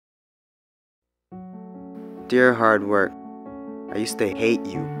Dear hard work, I used to hate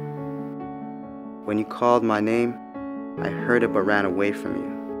you. When you called my name, I heard it but ran away from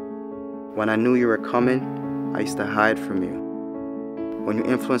you. When I knew you were coming, I used to hide from you. When you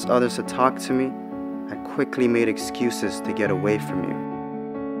influenced others to talk to me, I quickly made excuses to get away from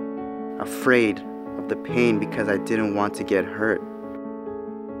you. Afraid of the pain because I didn't want to get hurt.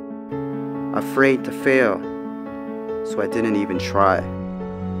 Afraid to fail, so I didn't even try.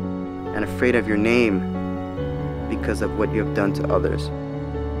 And afraid of your name because of what you have done to others.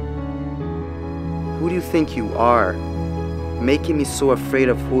 Who do you think you are? Making me so afraid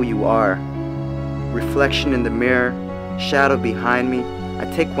of who you are. Reflection in the mirror, shadow behind me.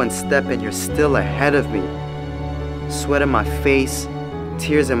 I take one step and you're still ahead of me. Sweat in my face,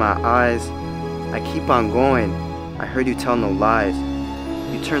 tears in my eyes. I keep on going. I heard you tell no lies.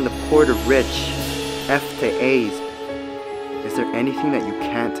 You turn the poor to rich, F to A's. Is there anything that you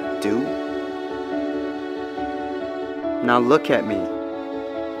can't do? Now look at me.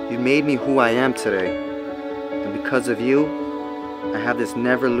 You made me who I am today. And because of you, I have this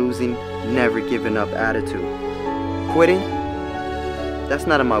never losing, never giving up attitude. Quitting? That's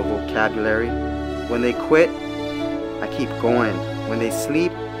not in my vocabulary. When they quit, I keep going. When they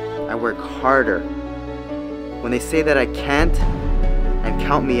sleep, I work harder. When they say that I can't and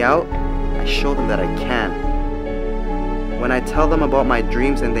count me out, I show them that I can. When I tell them about my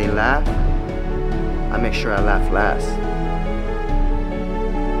dreams and they laugh, I make sure I laugh last.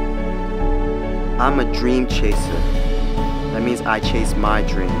 I'm a dream chaser. That means I chase my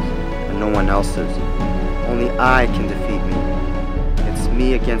dreams and no one else's. Only I can defeat me. It's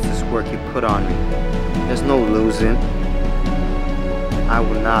me against this work you put on me. There's no losing. I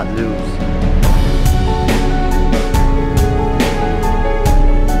will not lose.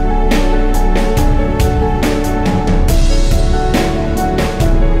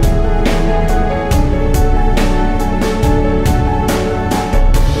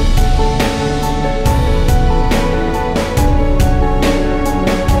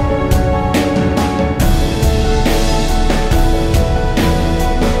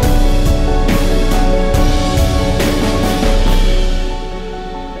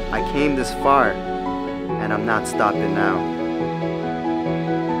 I came this far, and I'm not stopping now.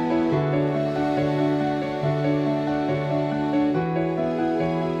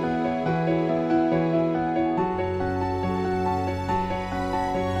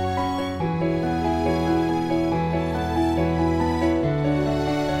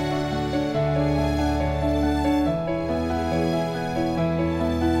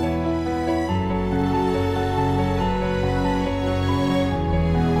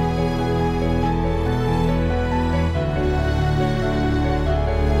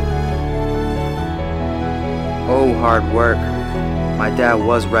 Oh, hard work. My dad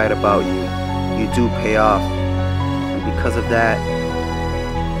was right about you. You do pay off. And because of that,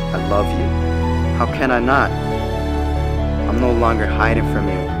 I love you. How can I not? I'm no longer hiding from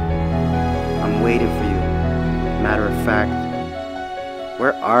you. I'm waiting for you. Matter of fact,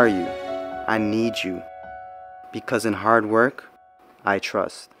 where are you? I need you. Because in hard work, I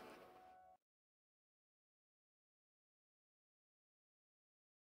trust.